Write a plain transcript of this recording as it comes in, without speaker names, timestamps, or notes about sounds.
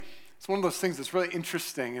one of those things that's really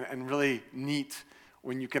interesting and really neat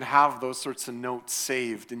when you can have those sorts of notes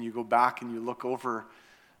saved and you go back and you look over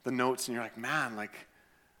the notes and you're like, man, like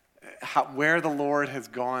where the Lord has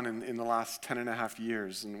gone in the last 10 and a half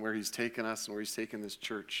years and where he's taken us and where he's taken this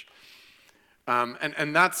church.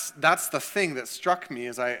 And that's the thing that struck me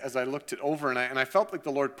as I looked it over, and I felt like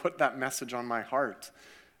the Lord put that message on my heart,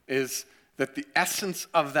 is that the essence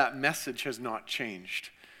of that message has not changed.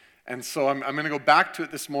 And so I'm going to go back to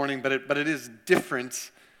it this morning, but it is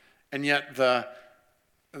different, and yet the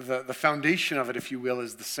foundation of it, if you will,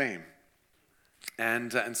 is the same.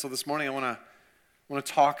 And so this morning I want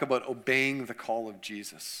to talk about obeying the call of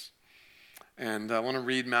Jesus. And I want to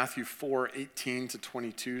read Matthew 4:18 to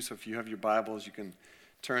 22. So if you have your Bibles, you can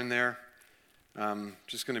turn there.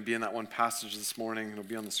 Just going to be in that one passage this morning. It'll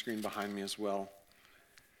be on the screen behind me as well.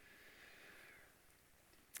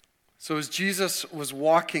 So as Jesus was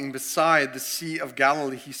walking beside the Sea of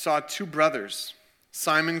Galilee, he saw two brothers,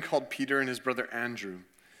 Simon called Peter and his brother Andrew.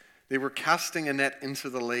 They were casting a net into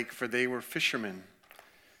the lake, for they were fishermen.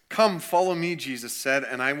 "Come, follow me," Jesus said,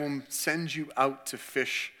 "and I will send you out to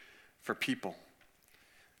fish for people."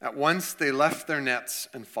 At once they left their nets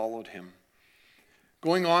and followed him.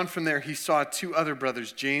 Going on from there, he saw two other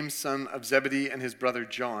brothers, James, son of Zebedee, and his brother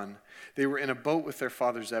John. They were in a boat with their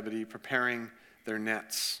father Zebedee, preparing their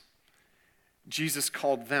nets. Jesus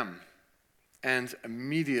called them, and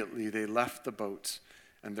immediately they left the boat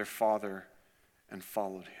and their father and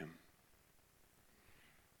followed him.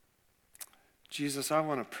 Jesus, I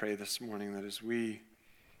want to pray this morning that as we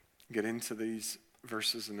get into these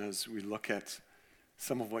verses and as we look at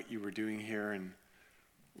some of what you were doing here, and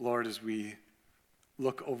Lord, as we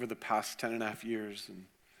look over the past 10 and a half years, and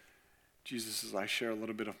Jesus, as I share a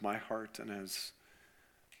little bit of my heart, and as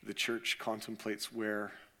the church contemplates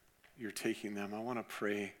where you're taking them, I want to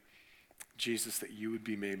pray, Jesus, that you would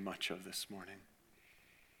be made much of this morning.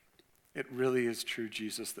 It really is true,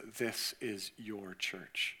 Jesus, that this is your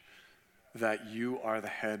church, that you are the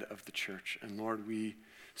head of the church. And Lord, we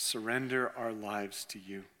surrender our lives to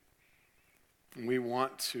you. And we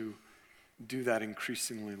want to do that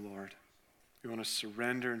increasingly, Lord. We want to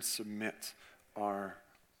surrender and submit our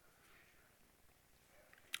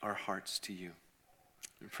hearts to you.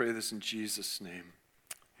 We pray this in Jesus' name.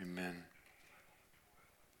 Amen.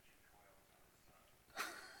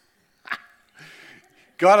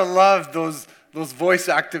 Gotta love those voice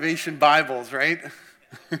activation Bibles, right?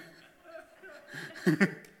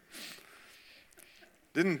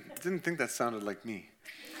 Didn't think that sounded like me.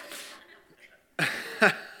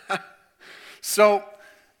 So,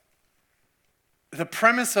 the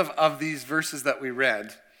premise of these verses that we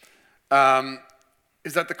read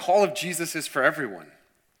is that the call of Jesus is for everyone.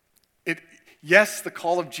 Yes, the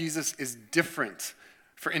call of Jesus is different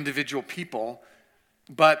for individual people,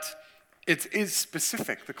 but it is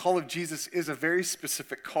specific. The call of Jesus is a very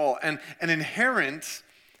specific call. And inherent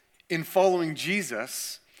in following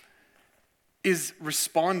Jesus is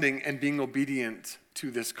responding and being obedient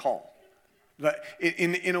to this call.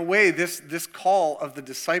 In a way, this call of the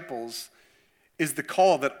disciples is the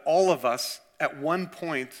call that all of us at one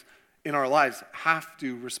point in our lives have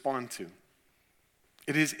to respond to.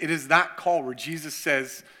 It is that call where Jesus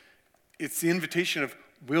says, it's the invitation of,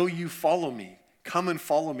 will you follow me? Come and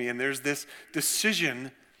follow me. And there's this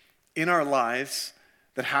decision in our lives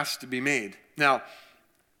that has to be made. Now,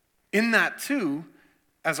 in that too,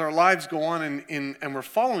 as our lives go on and we're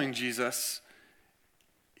following Jesus,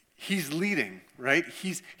 he's leading, right?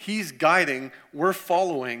 He's guiding, we're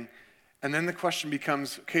following. And then the question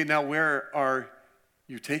becomes, okay, now where are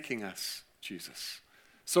you taking us, Jesus?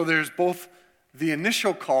 So there's both the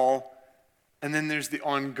initial call, and then there's the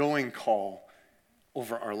ongoing call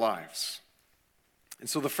over our lives. And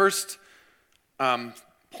so the first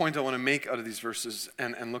point I want to make out of these verses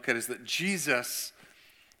and look at is that Jesus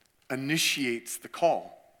initiates the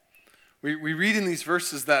call. We read in these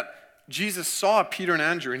verses that Jesus saw Peter and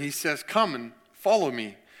Andrew, and he says, "Come and follow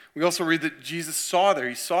me." We also read that Jesus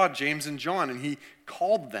he saw James and John, and he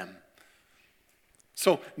called them.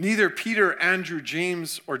 So neither Peter, Andrew,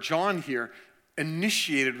 James, or John here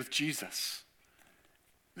initiated with Jesus.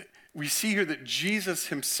 We see here that Jesus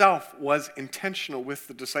himself was intentional with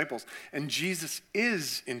the disciples, and Jesus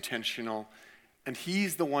is intentional, and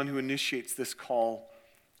he's the one who initiates this call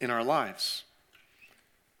in our lives.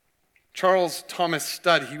 Charles Thomas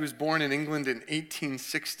Studd, he was born in England in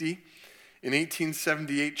 1860. In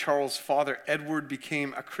 1878, Charles' father, Edward,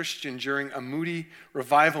 became a Christian during a Moody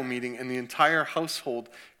revival meeting, and the entire household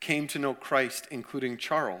came to know Christ, including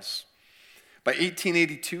Charles. By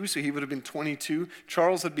 1882, so he would have been 22,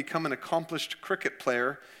 Charles had become an accomplished cricket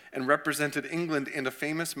player and represented England in a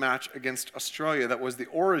famous match against Australia that was the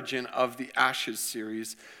origin of the Ashes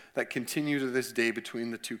series that continue to this day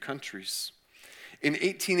between the two countries. In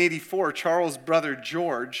 1884, Charles' brother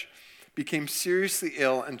George became seriously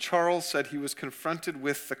ill, and Charles said he was confronted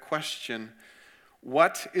with the question,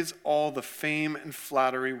 what is all the fame and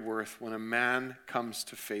flattery worth when a man comes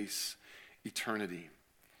to face eternity?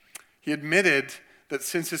 He admitted that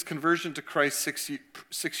since his conversion to Christ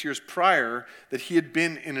 6 years prior, that he had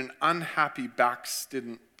been in an unhappy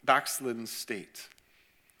backslidden state.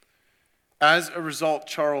 As a result,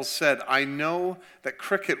 Charles said, I know that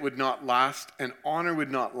cricket would not last, and honor would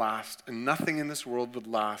not last, and nothing in this world would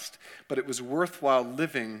last, but it was worthwhile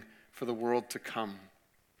living for the world to come.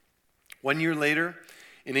 1 year later,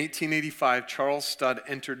 in 1885, Charles Studd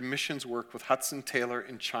entered missions work with Hudson Taylor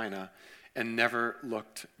in China and never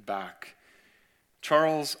looked back.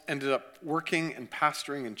 Charles ended up working and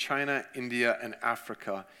pastoring in China, India, and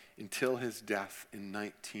Africa until his death in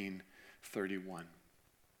 1931.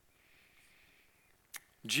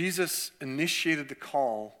 Jesus initiated the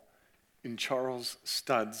call in Charles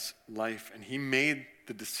Studd's life, and he made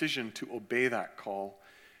the decision to obey that call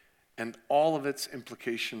and all of its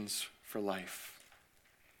implications for life.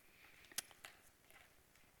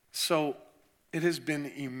 So it has been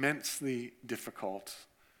immensely difficult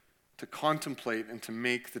to contemplate and to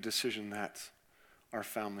make the decision that our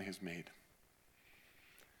family has made.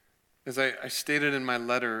 As I stated in my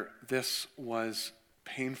letter, this was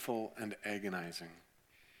painful and agonizing.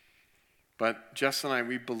 But Jess and I,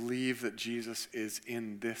 we believe that Jesus is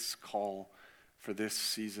in this call for this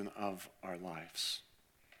season of our lives.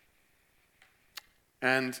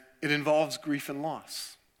 And it involves grief and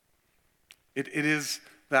loss. It is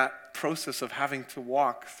that process of having to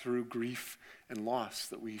walk through grief and loss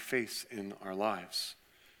that we face in our lives.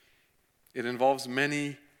 It involves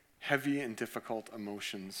many heavy and difficult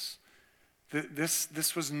emotions.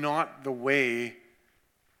 This was not the way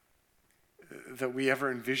that we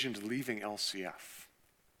ever envisioned leaving LCF.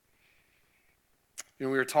 We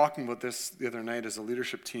were talking about this the other night as a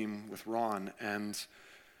leadership team with Ron, and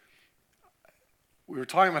we were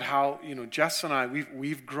talking about how, Jess and I,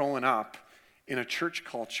 we've grown up in a church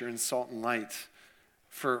culture in Salt and Light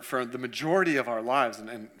for the majority of our lives,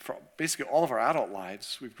 and for basically all of our adult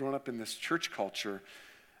lives. We've grown up in this church culture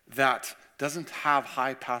that doesn't have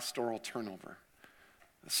high pastoral turnover.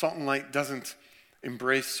 Salt and Light doesn't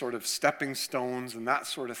embrace sort of stepping stones and that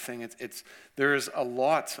sort of thing. There is a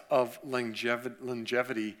lot of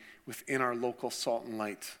longevity within our local Salt and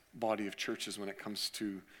Light body of churches when it comes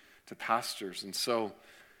to pastors. And so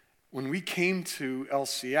when we came to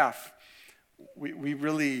LCF, we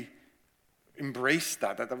really embraced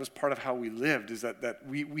that. That was part of how we lived, is that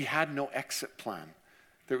we had no exit plan.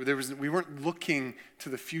 We weren't looking to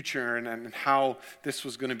the future and how this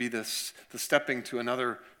was going to be the stepping to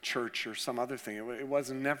another church or some other thing. It was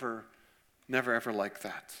never ever like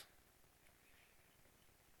that.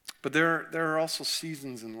 But there are also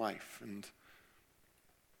seasons in life, and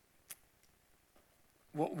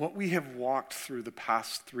what we have walked through the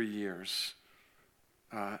past 3 years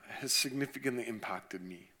has significantly impacted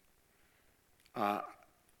me.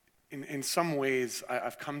 In some ways,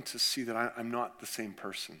 I've come to see that I'm not the same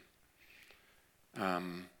person.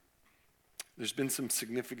 There's been some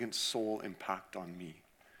significant soul impact on me.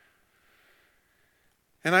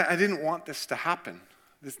 And I didn't want this to happen.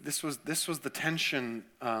 This was the tension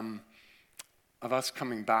of us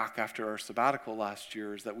coming back after our sabbatical last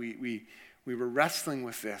year, is that we were wrestling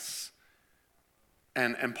with this.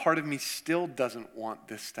 And part of me still doesn't want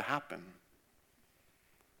this to happen.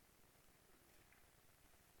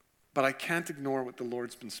 But I can't ignore what the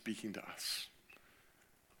Lord's been speaking to us.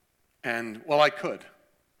 And, well, I could.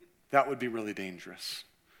 That would be really dangerous.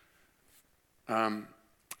 And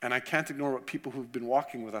I can't ignore what people who've been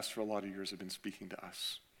walking with us for a lot of years have been speaking to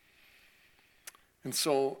us. And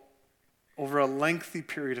so, over a lengthy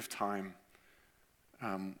period of time,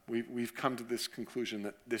 we've come to this conclusion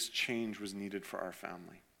that this change was needed for our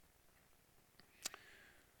family.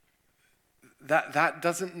 That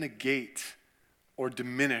doesn't negate or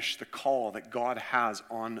diminish the call that God has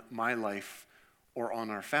on my life or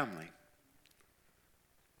on our family.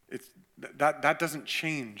 That doesn't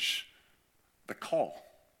change the call.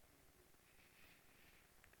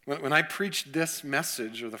 When I preached this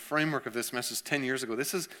message, or the framework of this message 10 years ago,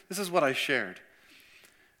 this is what I shared.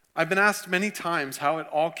 I've been asked many times how it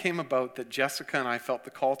all came about that Jessica and I felt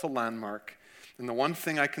the call to Landmark. And the one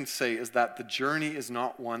thing I can say is that the journey is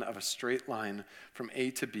not one of a straight line from A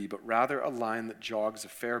to B, but rather a line that jogs a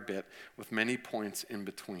fair bit with many points in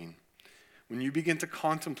between. when you begin to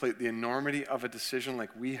contemplate the enormity of a decision like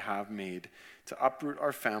we have made to uproot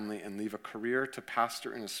our family and leave a career to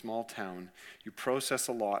pastor in a small town, you process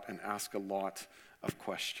a lot and ask a lot of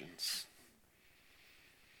questions.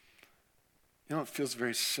 You know, it feels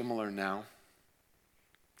very similar now.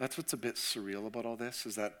 That's what's a bit surreal about all this,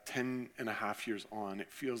 is that 10 and a half years on,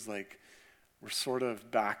 it feels like we're sort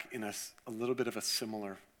of back in a little bit of a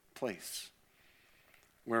similar place,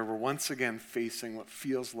 where we're once again facing what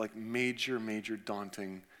feels like major, major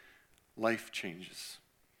daunting life changes.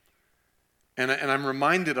 And I'm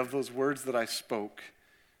reminded of those words that I spoke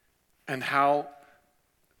and how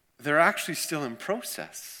they're actually still in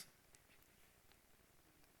process.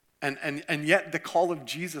 And yet the call of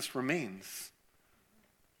Jesus remains.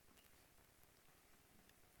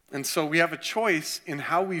 And so we have a choice in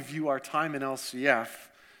how we view our time in LCF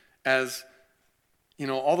as, you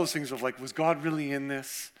know, all those things of like, was God really in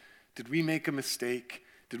this? Did we make a mistake?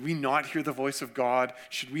 Did we not hear the voice of God?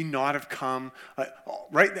 Should we not have come?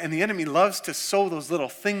 Right? And the enemy loves to sow those little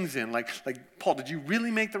things in. Like, Paul, did you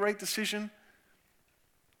really make the right decision?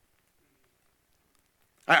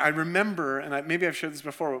 I remember, and maybe I've shared this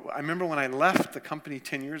before, I remember when I left the company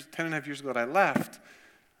 10 and a half years ago that I left,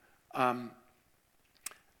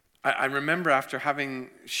 I remember after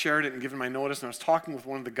having shared it and given my notice, and I was talking with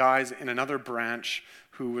one of the guys in another branch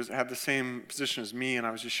who had the same position as me, and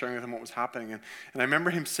I was just sharing with him what was happening. And I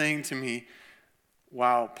remember him saying to me,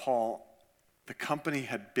 "Wow, Paul, the company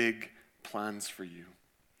had big plans for you."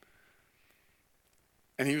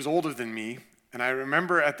 And he was older than me, and I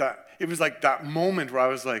remember it was like that moment where I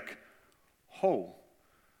was like, "Oh."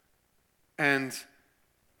 And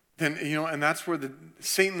then, you know, and that's where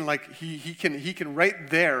Satan, like, he can right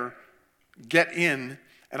there get in.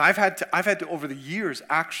 And I've had to over the years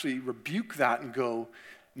actually rebuke that and go,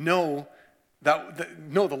 no,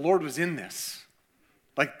 the Lord was in this.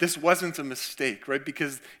 Like, this wasn't a mistake, right?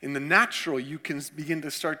 Because in the natural, you can begin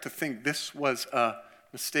to start to think this was a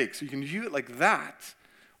mistake. So you can view it like that.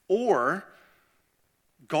 Or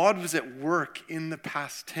God was at work in the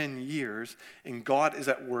past 10 years, and God is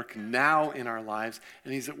at work now in our lives,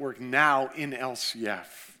 and he's at work now in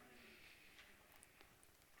LCF.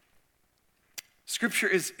 Scripture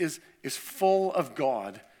is full of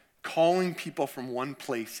God calling people from one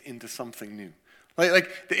place into something new.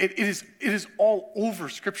 It is all over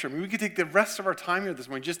Scripture. I mean, we could take the rest of our time here this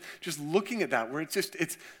morning just looking at that, where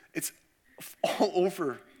it's all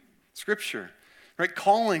over Scripture. Right?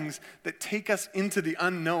 Callings that take us into the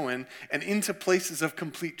unknown and into places of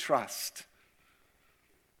complete trust.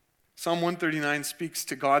 Psalm 139 speaks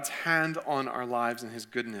to God's hand on our lives and his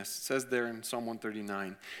goodness. It says there in Psalm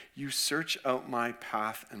 139, "You search out my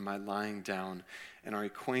path and my lying down, and are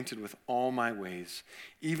acquainted with all my ways.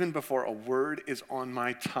 Even before a word is on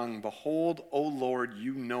my tongue, behold, O Lord,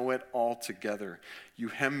 you know it altogether. You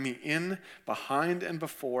hem me in behind and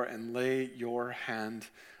before, and lay your hand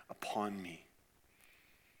upon me."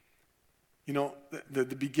 You know, the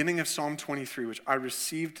beginning of Psalm 23, which I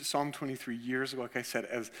received Psalm 23 years ago, like I said,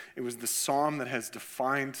 as it was the psalm that has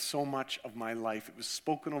defined so much of my life. It was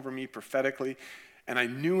spoken over me prophetically, and I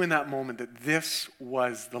knew in that moment that this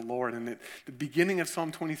was the Lord. And the beginning of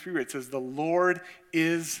Psalm 23, where it says, "The Lord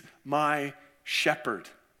is my shepherd."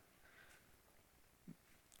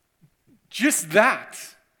 Just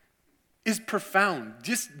that is profound.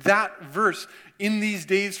 Just that verse in these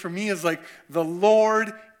days for me is like, the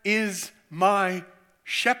Lord is my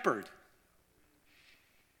shepherd.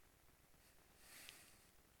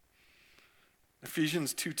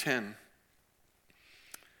 Ephesians 2:10.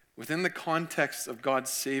 Within the context of God's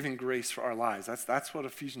saving grace for our lives, that's what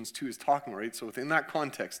Ephesians 2 is talking about, right? So within that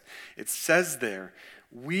context, it says there,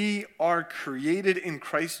 we are created in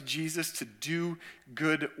Christ Jesus to do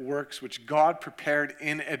good works, which God prepared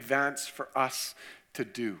in advance for us to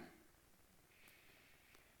do.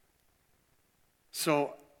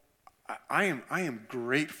 So I am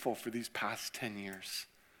grateful for these past 10 years.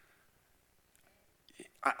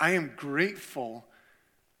 I am grateful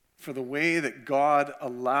for the way that God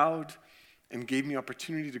allowed and gave me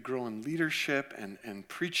opportunity to grow in leadership and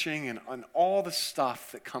preaching and on all the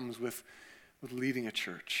stuff that comes with leading a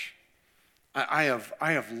church. I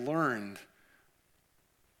have learned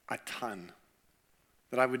a ton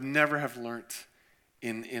that I would never have learned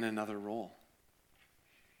in another role.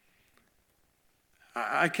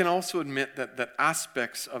 I can also admit that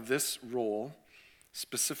aspects of this role,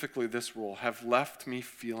 specifically this role, have left me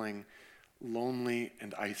feeling lonely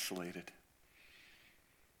and isolated.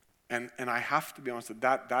 And I have to be honest,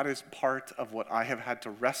 that is part of what I have had to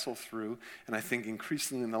wrestle through, and I think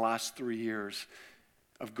increasingly in the last 3 years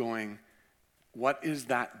of going, what is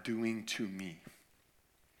that doing to me?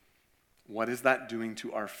 What is that doing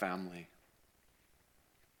to our family?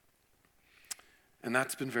 And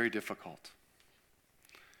that's been very difficult.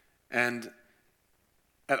 And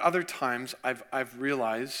at other times, I've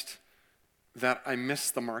realized that I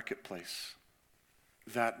miss the marketplace,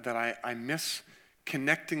 that I miss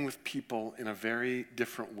connecting with people in a very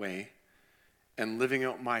different way and living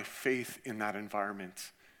out my faith in that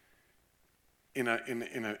environment in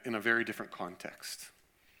a very different context.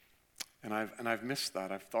 And I've missed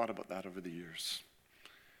that. I've thought about that over the years.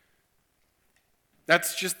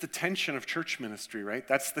 That's just the tension of church ministry, right?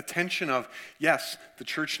 That's the tension of, yes, the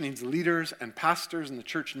church needs leaders and pastors, and the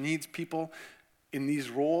church needs people in these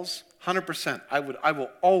roles. 100%. I will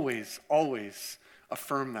always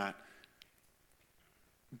affirm that.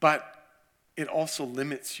 But it also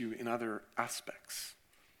limits you in other aspects.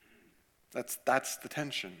 That's the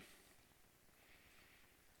tension.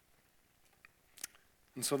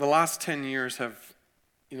 And so the last 10 years have,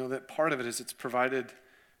 that part of it is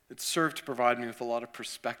it's served to provide me with a lot of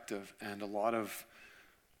perspective and a lot of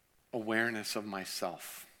awareness of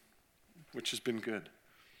myself, which has been good.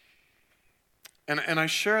 And I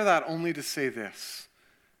share that only to say this.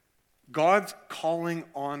 God's calling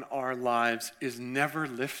on our lives is never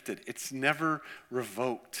lifted. It's never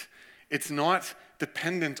revoked. It's not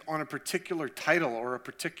dependent on a particular title or a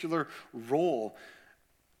particular role.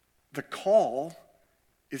 The call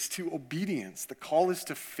is to obedience. The call is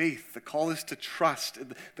to faith. The call is to trust.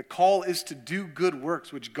 The call is to do good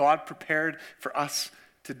works which God prepared for us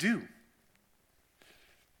to do.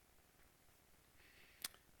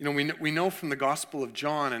 We know from the Gospel of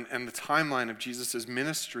John and the timeline of Jesus'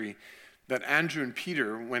 ministry that Andrew and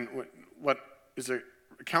Peter, what is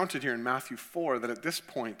accounted here in Matthew 4, that at this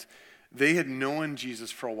point, they had known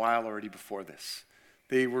Jesus for a while already before this.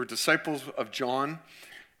 They were disciples of John,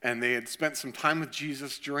 and they had spent some time with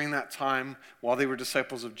Jesus during that time while they were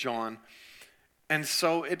disciples of John. And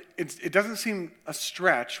so it doesn't seem a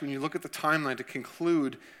stretch when you look at the timeline to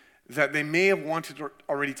conclude that they may have wanted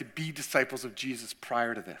already to be disciples of Jesus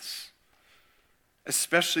prior to this,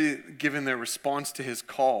 especially given their response to his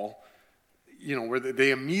call, where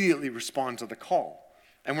they immediately respond to the call.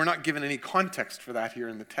 And we're not given any context for that here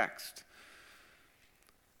in the text.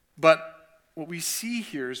 But what we see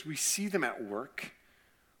here is we see them at work.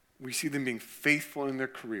 We see them being faithful in their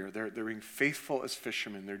career. They're being faithful as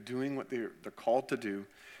fishermen. They're doing what they're called to do,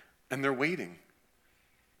 and they're waiting.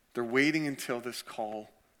 They're waiting until this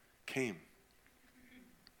call came.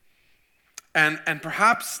 And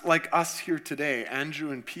perhaps like us here today,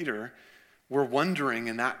 Andrew and Peter were wondering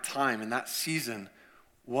in that time, in that season,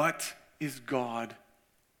 what is God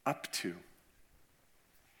up to?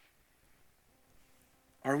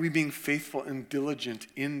 Are we being faithful and diligent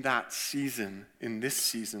in that season, in this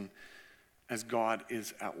season, as God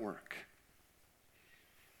is at work?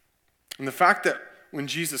 And the fact that when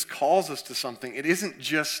Jesus calls us to something, it isn't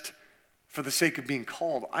just for the sake of being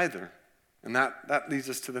called either. And that leads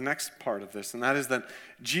us to the next part of this, and that is that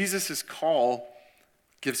Jesus' call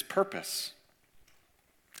gives purpose.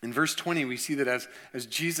 In verse 20, we see that as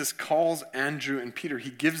Jesus calls Andrew and Peter, he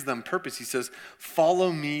gives them purpose. He says,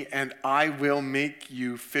 "Follow me and I will make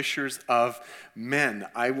you fishers of men.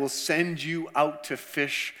 I will send you out to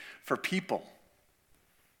fish for people."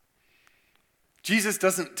 Jesus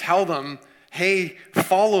doesn't tell them, "Hey,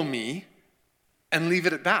 follow me," and leave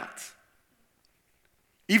it at that.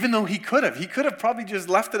 Even though he could have probably just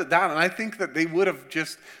left it at that, and I think that they would have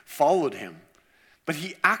just followed him. But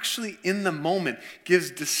he actually, in the moment,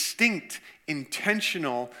 gives distinct,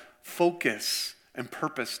 intentional focus and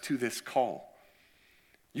purpose to this call.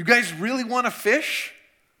 You guys really want to fish?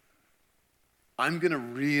 I'm going to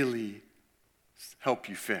really help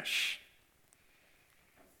you fish.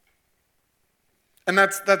 And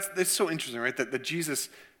that's so interesting, right? That Jesus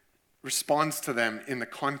responds to them in the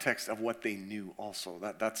context of what they knew also.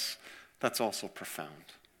 That's also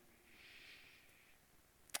profound.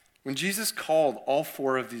 When Jesus called all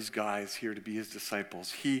four of these guys here to be his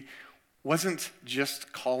disciples, he wasn't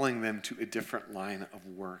just calling them to a different line of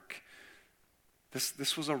work.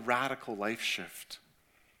 This was a radical life shift.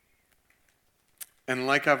 And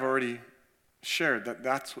like I've already shared,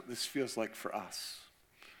 that's what this feels like for us.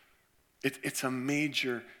 It's a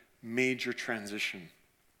major, major transition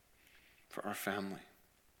for our family.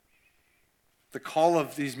 The call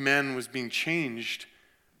of these men was being changed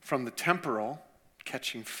from the temporal,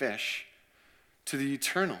 catching fish, to the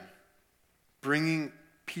eternal, bringing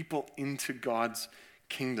people into God's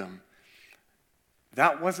kingdom.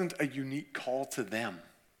 That wasn't a unique call to them.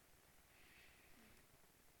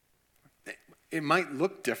 It might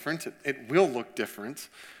look different, it will look different,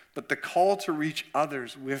 but the call to reach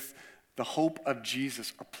others with The hope of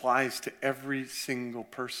Jesus applies to every single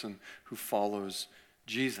person who follows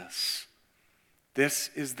Jesus. This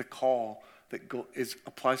is the call that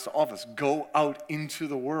applies to all of us. Go out into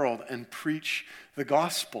the world and preach the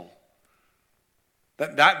gospel.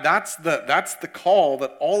 That's the call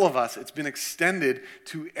that all of us, it's been extended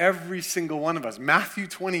to every single one of us. Matthew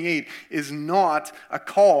 28 is not a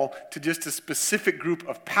call to just a specific group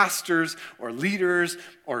of pastors or leaders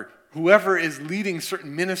or whoever is leading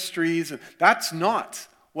certain ministries. That's not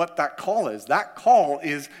what that call is. That call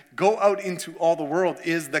is go out into all the world.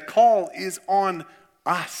 The call is on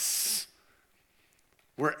us.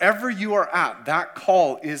 Wherever you are at, that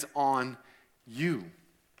call is on you.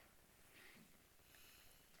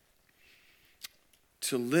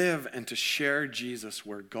 To live and to share Jesus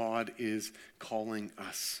where God is calling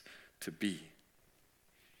us to be.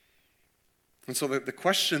 And so the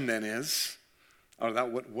question then is,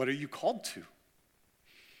 what are you called to?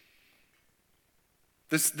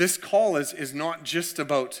 This call is not just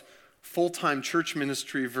about full-time church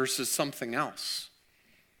ministry versus something else.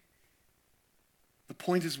 The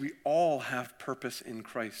point is we all have purpose in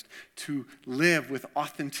Christ to live with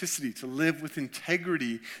authenticity, to live with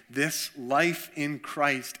integrity this life in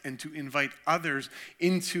Christ and to invite others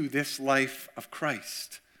into this life of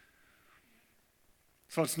Christ.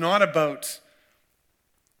 So it's not about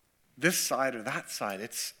this side or that side.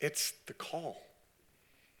 It's the call.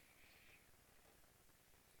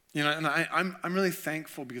 You know, and I'm really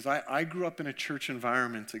thankful because I grew up in a church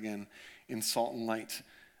environment again in Salt and Light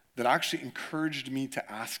that actually encouraged me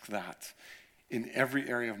to ask that in every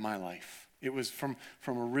area of my life. It was from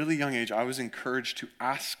a really young age, I was encouraged to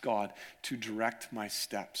ask God to direct my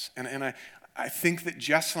steps. And I think that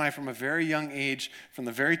Jess and I, from a very young age, from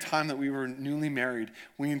the very time that we were newly married,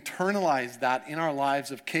 we internalized that in our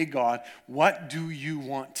lives of, okay, God, what do you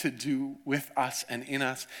want to do with us and in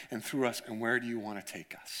us and through us, and where do you want to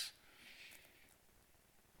take us?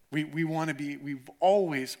 We've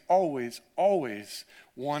always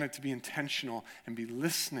wanted to be intentional and be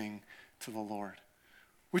listening to the Lord.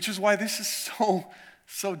 Which is why this is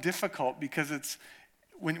so difficult, because it's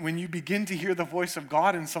when you begin to hear the voice of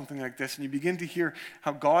God in something like this, and you begin to hear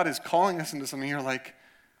how God is calling us into something, you're like,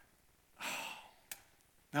 oh,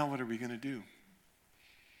 now what are we going to do?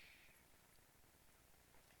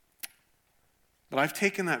 But I've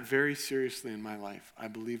taken that very seriously in my life. I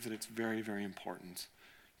believe that it's very, very important.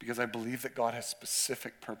 Because I believe that God has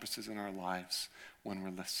specific purposes in our lives when we're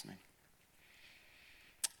listening.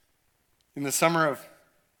 In the summer of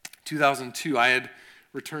 2002, I had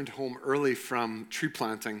returned home early from tree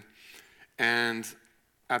planting. And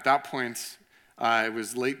at that point, it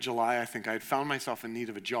was late July, I think. I had found myself in need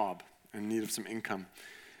of a job, in need of some income.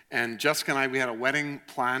 And Jessica and I, we had a wedding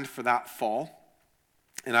planned for that fall.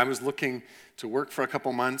 And I was looking to work for a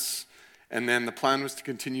couple months. And then the plan was to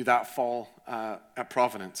continue that fall at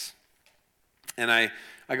Providence. And I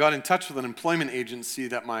got in touch with an employment agency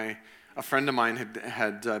that a friend of mine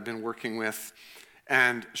had been working with.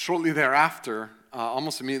 And shortly thereafter,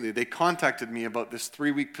 almost immediately, they contacted me about this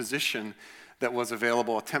 3-week position that was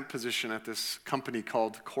available, a temp position at this company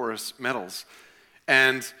called Chorus Metals.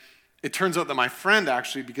 And it turns out that my friend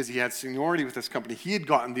actually, because he had seniority with this company, he had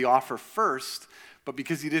gotten the offer first. But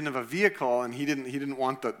because he didn't have a vehicle and he didn't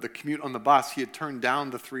want the commute on the bus, he had turned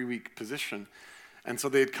down the 3-week position. And so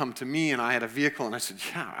they had come to me, and I had a vehicle, and I said,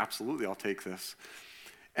 yeah, absolutely, I'll take this.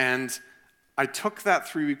 And I took that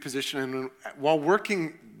 3-week position, and while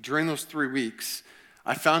working during those 3 weeks,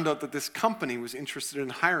 I found out that this company was interested in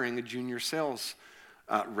hiring a junior sales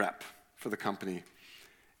rep for the company.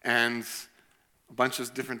 And a bunch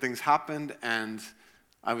of different things happened, and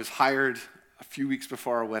I was hired a few weeks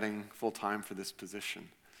before our wedding, full-time for this position.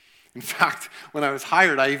 In fact, when I was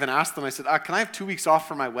hired, I even asked them, I said, can I have 2 weeks off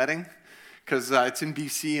for my wedding? Because it's in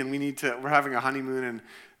BC and we're having a honeymoon,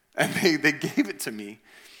 and they gave it to me.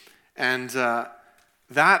 And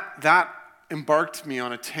that embarked me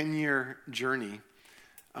on a 10-year journey,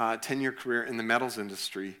 10-year career in the metals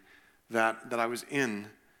industry that I was in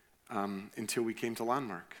until we came to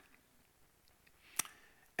Landmark.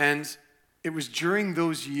 And it was during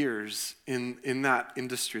those years in that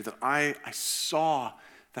industry that I saw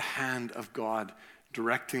the hand of God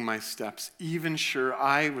directing my steps. Even sure,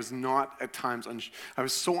 I was not at times, I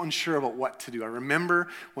was so unsure about what to do. I remember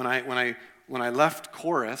when I left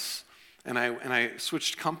Chorus and I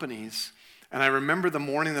switched companies, and I remember the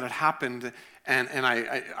morning that it happened, and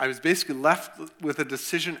I was basically left with a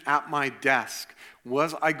decision at my desk.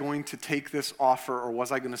 Was I going to take this offer, or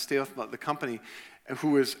was I going to stay with the company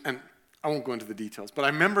and I won't go into the details, but I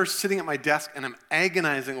remember sitting at my desk and I'm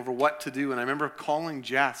agonizing over what to do. And I remember calling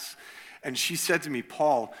Jess, and she said to me,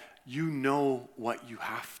 Paul, you know what you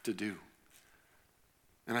have to do.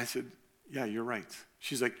 And I said, yeah, you're right.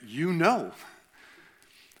 She's like, you know.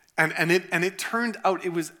 And it turned out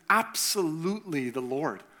it was absolutely the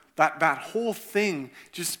Lord. That whole thing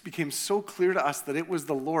just became so clear to us that it was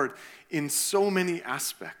the Lord in so many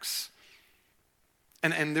aspects.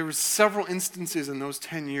 And there was several instances in those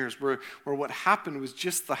 10 years where what happened was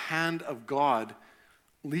just the hand of God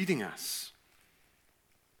leading us.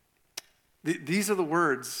 These are the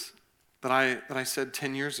words that I said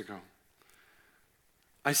 10 years ago.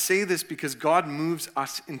 I say this because God moves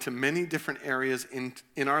us into many different areas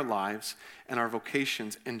in our lives and our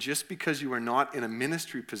vocations, and just because you are not in a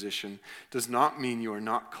ministry position does not mean you are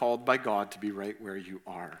not called by God to be right where you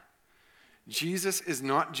are. Jesus is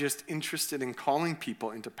not just interested in calling people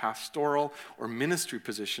into pastoral or ministry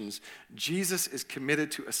positions. Jesus is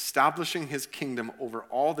committed to establishing his kingdom over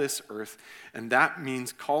all this earth, and that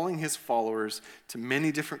means calling his followers to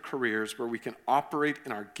many different careers where we can operate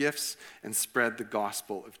in our gifts and spread the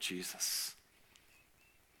gospel of Jesus.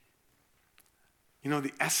 You know,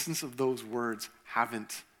 the essence of those words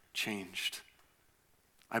haven't changed.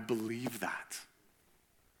 I believe that.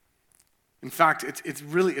 In fact,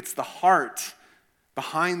 it's the heart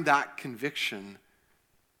behind that conviction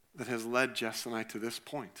that has led Jess and I to this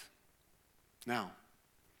point. Now,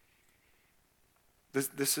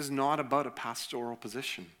 this is not about a pastoral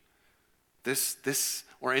position. This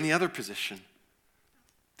or any other position.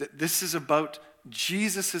 This is about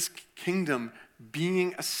Jesus' kingdom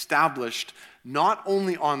being established not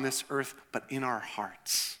only on this earth, but in our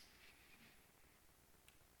hearts.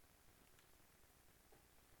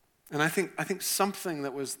 And I think something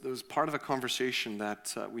that was part of a conversation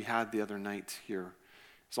that we had the other night here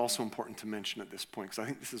is also important to mention at this point, because I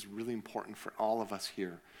think this is really important for all of us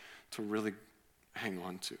here to really hang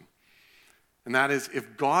on to. And that is,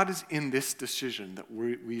 if God is in this decision that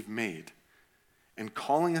we've made and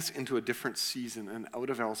calling us into a different season and out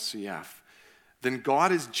of LCF, then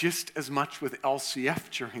God is just as much with LCF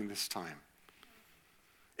during this time.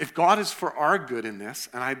 If God is for our good in this,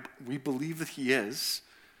 and we believe that he is,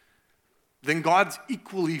 then God's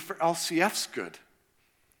equally for LCF's good.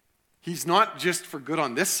 He's not just for good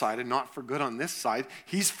on this side and not for good on this side.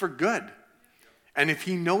 He's for good. And if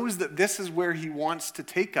he knows that this is where he wants to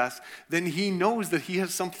take us, then he knows that he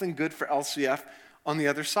has something good for LCF on the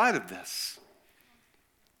other side of this.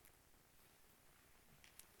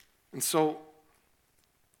 And so,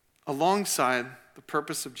 alongside the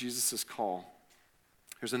purpose of Jesus' call,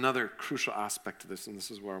 there's another crucial aspect to this, and this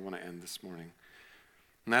is where I want to end this morning.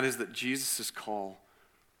 And that is that Jesus' call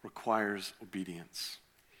requires obedience.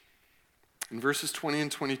 In verses 20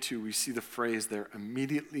 and 22, we see the phrase there,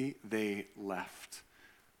 immediately they left,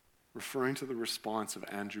 referring to the response of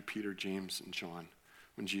Andrew, Peter, James, and John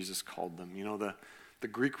when Jesus called them. You know, the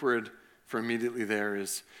Greek word for immediately there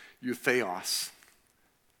is eutheos.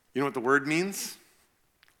 You know what the word means?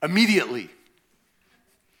 Immediately.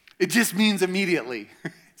 It just means immediately.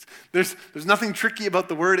 There's nothing tricky about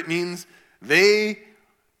the word. It means they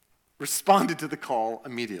responded to the call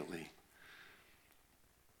immediately.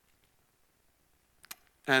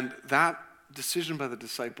 And that decision by the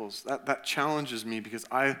disciples, that challenges me because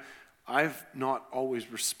I've not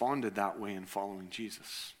always responded that way in following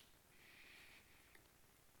Jesus.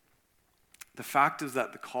 The fact is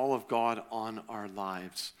that the call of God on our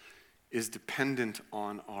lives is dependent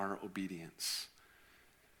on our obedience.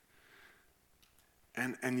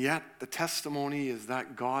 And yet the testimony is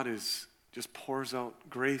that God just pours out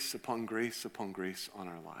grace upon grace upon grace on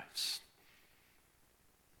our lives.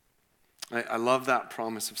 I love that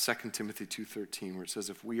promise of 2 Timothy 2:13 where it says,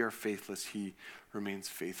 if we are faithless, he remains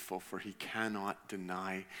faithful, for he cannot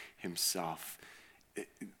deny himself.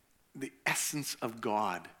 The essence of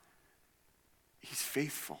God, he's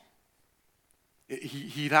faithful.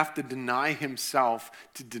 He'd have to deny himself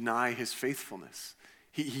to deny his faithfulness.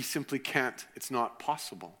 He simply can't. It's not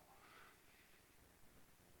possible.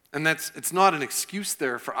 And it's not an excuse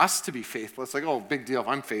there for us to be faithless. Like, oh, big deal. If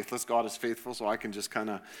I'm faithless, God is faithful, so I can just kind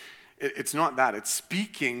of... It's not that. It's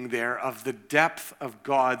speaking there of the depth of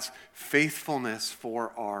God's faithfulness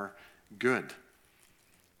for our good.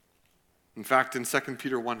 In fact, in 2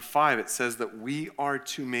 Peter 1:5, it says that we are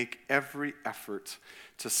to make every effort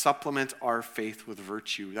to supplement our faith with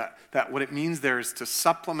virtue. That what it means there is to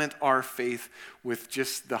supplement our faith with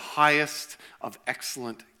just the highest of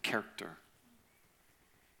excellent character.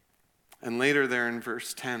 And later there in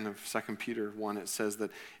verse 10 of 2 Peter 1, it says that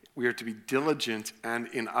we are to be diligent and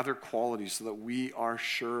in other qualities so that we are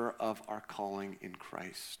sure of our calling in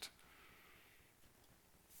Christ.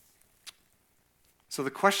 So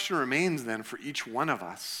the question remains then for each one of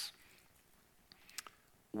us,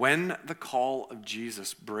 when the call of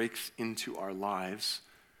Jesus breaks into our lives,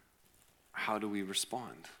 how do we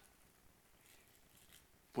respond?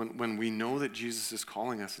 When we know that Jesus is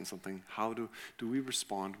calling us in something, how do we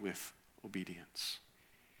respond with obedience?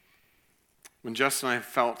 When Jess and I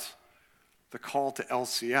felt the call to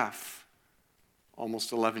LCF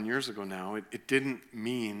almost 11 years ago now, it didn't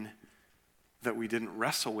mean that we didn't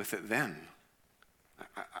wrestle with it then.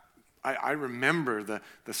 I remember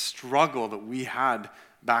the struggle that we had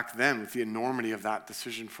back then with the enormity of that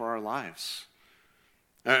decision for our lives.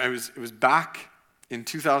 It was back in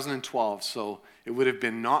 2012, so it would have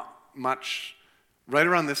been not much, right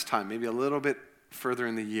around this time, maybe a little bit further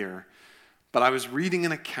in the year. But I was reading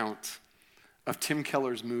an account of Tim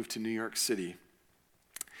Keller's move to New York City,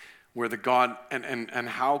 where God and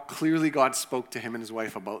how clearly God spoke to him and his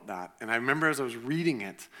wife about that. And I remember as I was reading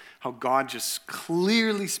it, how God just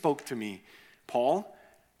clearly spoke to me, Paul,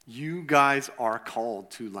 you guys are called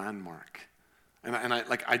to Landmark. And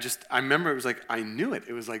I remember it was like, I knew it.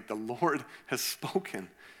 It was like the Lord has spoken.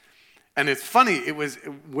 And it's funny, it was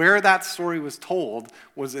where that story was told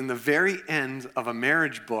was in the very end of a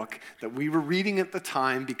marriage book that we were reading at the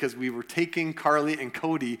time because we were taking Carly and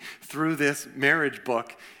Cody through this marriage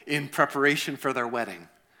book in preparation for their wedding.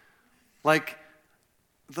 Like,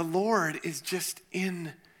 the Lord is just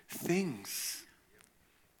in things.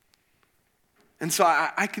 And so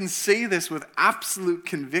I can say this with absolute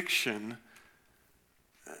conviction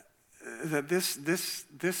that this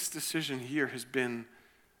decision here has been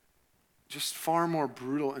just far more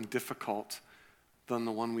brutal and difficult than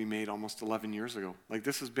the one we made almost 11 years ago. Like,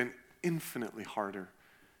 this has been infinitely harder.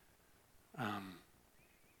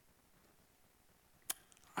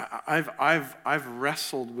 I've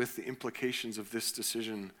wrestled with the implications of this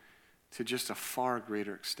decision to just a far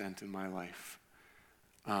greater extent in my life.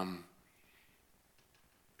 And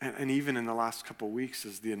even in the last couple of weeks,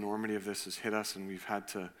 as the enormity of this has hit us and we've had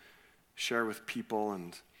to share with people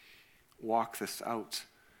and walk this out,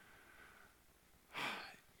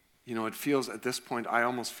 you know, it feels at this point, I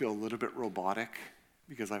almost feel a little bit robotic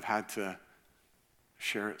because I've had to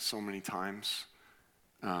share it so many times.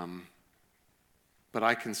 But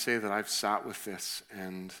I can say that I've sat with this,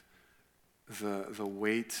 and the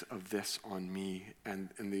weight of this on me and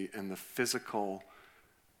the physical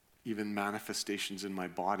even manifestations in my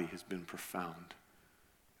body has been profound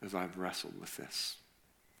as I've wrestled with this.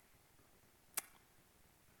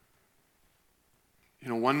 You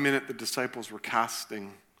know, 1 minute the disciples were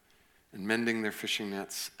casting and mending their fishing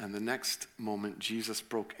nets, and the next moment Jesus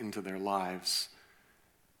broke into their lives,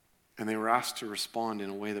 and they were asked to respond in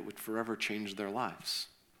a way that would forever change their lives.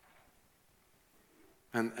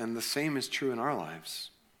 And the same is true in our lives.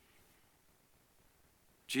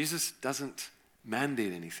 Jesus doesn't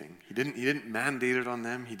mandate anything. He didn't mandate it on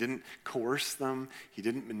them. He didn't coerce them. He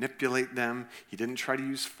didn't manipulate them. He didn't try to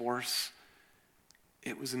use force.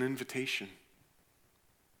 It was an invitation.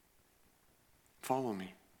 Follow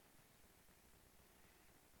me.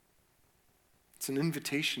 It's an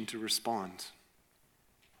invitation to respond.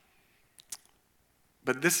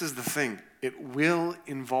 But this is the thing. It will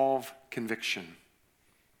involve conviction.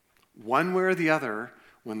 One way or the other,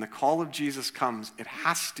 when the call of Jesus comes, it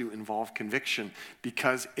has to involve conviction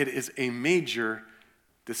because it is a major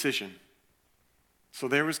decision. So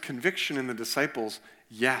there was conviction in the disciples.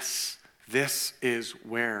 Yes, this is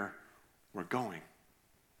where we're going.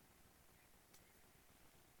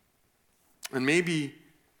 And maybe,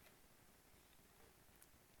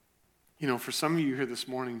 you know, for some of you here this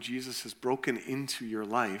morning, Jesus has broken into your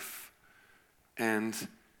life, and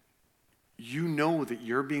you know that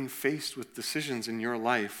you're being faced with decisions in your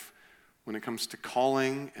life when it comes to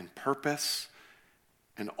calling and purpose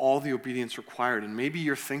and all the obedience required. And maybe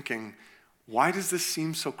you're thinking, why does this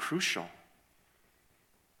seem so crucial?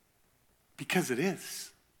 Because it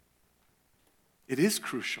is. It is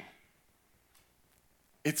crucial.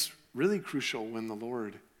 It's really crucial when the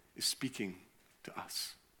Lord is speaking to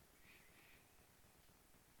us.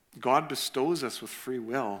 God bestows us with free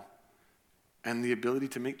will and the ability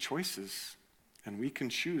to make choices, and we can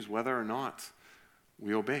choose whether or not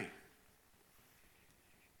we obey.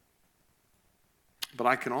 But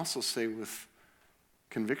I can also say with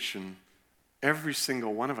conviction, every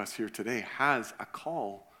single one of us here today has a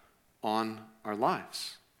call on our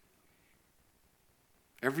lives.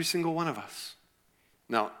 Every single one of us.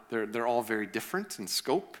 Now, they're all very different in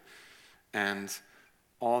scope and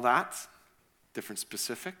all that, different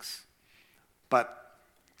specifics, but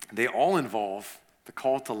they all involve the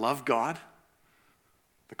call to love God,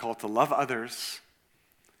 the call to love others,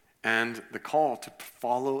 and the call to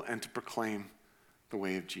follow and to proclaim the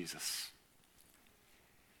way of Jesus.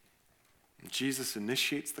 Jesus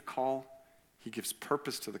initiates the call. He gives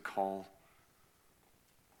purpose to the call.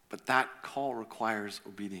 But that call requires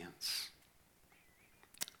obedience.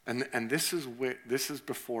 And this is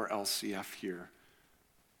before LCF here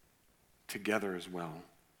together as well.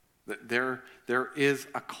 That there is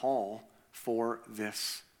a call for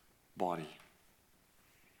this body.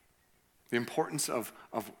 The importance of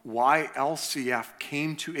why LCF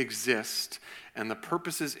came to exist and the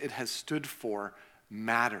purposes it has stood for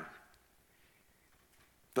matter.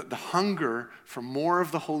 The hunger for more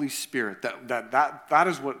of the Holy Spirit, that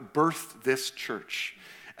is what birthed this church.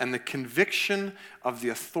 And the conviction of the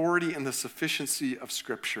authority and the sufficiency of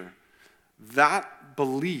Scripture. That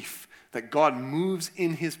belief that God moves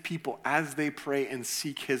in his people as they pray and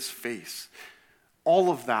seek his face. All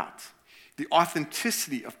of that. The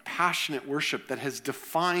authenticity of passionate worship that has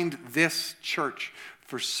defined this church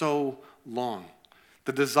for so long.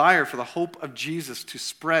 The desire for the hope of Jesus to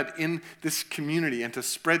spread in this community and to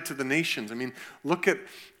spread to the nations. I mean, look at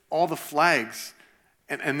all the flags,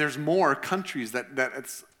 and there's more countries that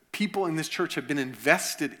it's, people in this church have been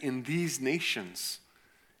invested in these nations.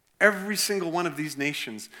 Every single one of these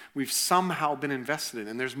nations we've somehow been invested in,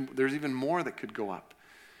 and there's even more that could go up.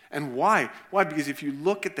 And why? Why? Because if you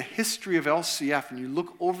look at the history of LCF and you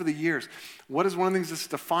look over the years, what is one of the things that's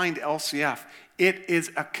defined LCF? It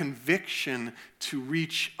is a conviction to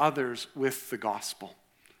reach others with the gospel.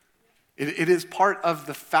 It is part of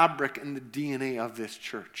the fabric and the DNA of this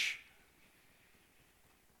church.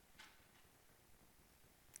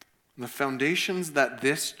 And the foundations that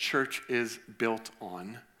this church is built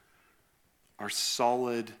on are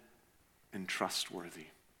solid and trustworthy.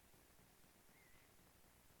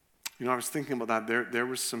 You know, I was thinking about that. There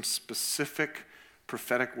was some specific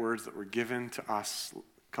prophetic words that were given to us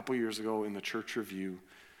a couple years ago in the church review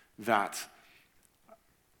that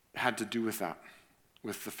had to do with that,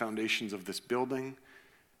 with the foundations of this building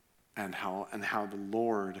and how the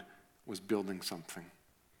Lord was building something.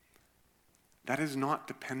 That is not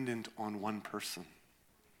dependent on one person.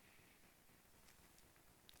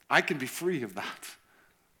 I can be free of that.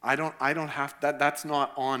 I don't have that. That's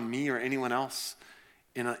not on me or anyone else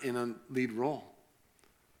in a lead role.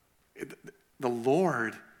 The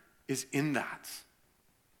Lord is in that.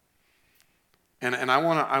 And I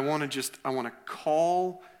want to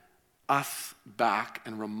call us back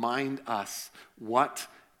and remind us what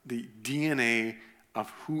the DNA of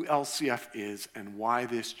who LCF is and why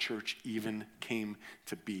this church even came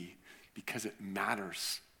to be. Because it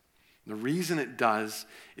matters. The reason it does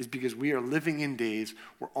is because we are living in days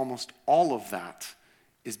where almost all of that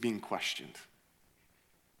is being questioned.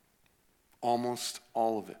 Almost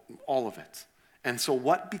all of it. And so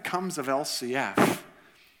what becomes of LCF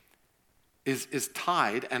is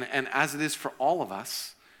tied, and as it is for all of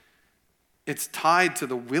us, it's tied to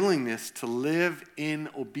the willingness to live in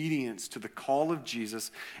obedience to the call of Jesus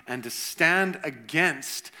and to stand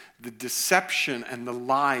against the deception and the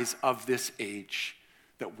lies of this age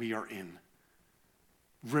that we are in.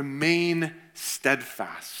 Remain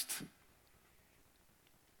steadfast.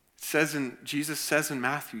 Jesus says in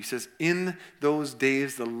Matthew, he says, in those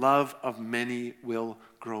days the love of many will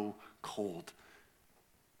grow cold.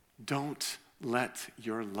 Don't let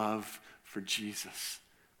your love for Jesus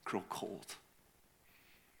grow cold.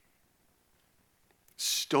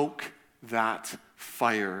 Stoke that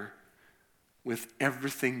fire with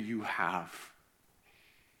everything you have.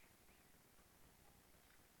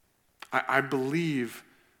 I believe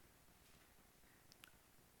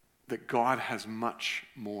that God has much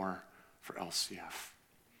more for LCF.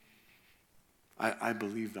 I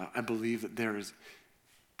believe that. I believe that there is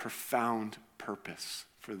profound purpose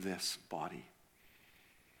for this body.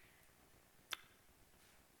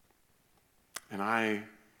 And I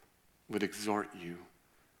would exhort you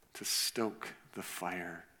to stoke the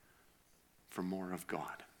fire for more of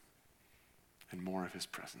God and more of his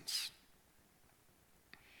presence.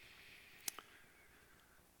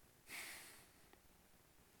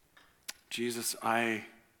 Jesus, I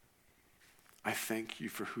thank you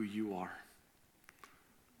for who you are.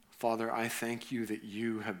 Father, I thank you that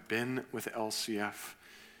you have been with LCF,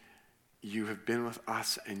 you have been with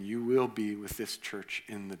us, and you will be with this church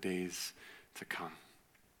in the days to come.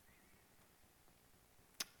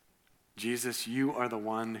 Jesus, you are the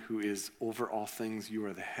one who is over all things. You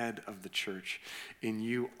are the head of the church. In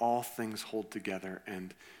you, all things hold together,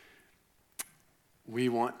 and we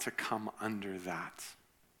want to come under that.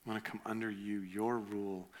 We want to come under you, your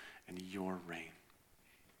rule, and your reign.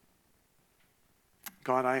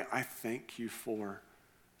 God, I thank you for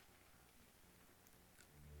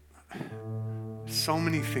so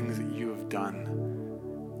many things that you have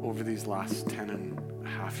done over these last 10 and a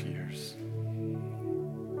half years.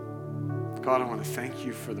 God, I want to thank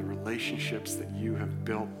you for the relationships that you have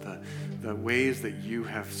built, the ways that you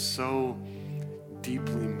have so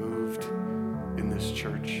deeply moved in this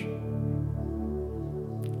church.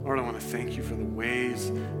 Lord, I want to thank you for the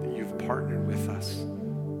ways that you've partnered with us. I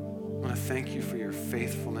want to thank you for your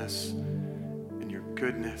faithfulness and your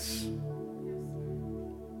goodness.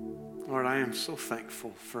 Lord, I am so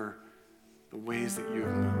thankful for the ways that you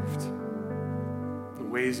have moved, the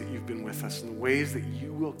ways that you've been with us, and the ways that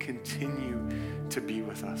you will continue to be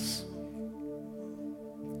with us.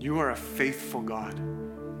 You are a faithful God.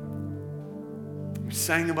 We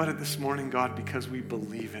sang about it this morning, God, because we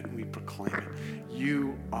believe it and we proclaim it.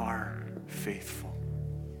 You are faithful.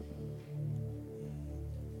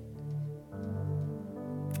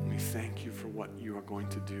 And we thank you for what you are going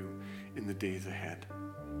to do in the days ahead.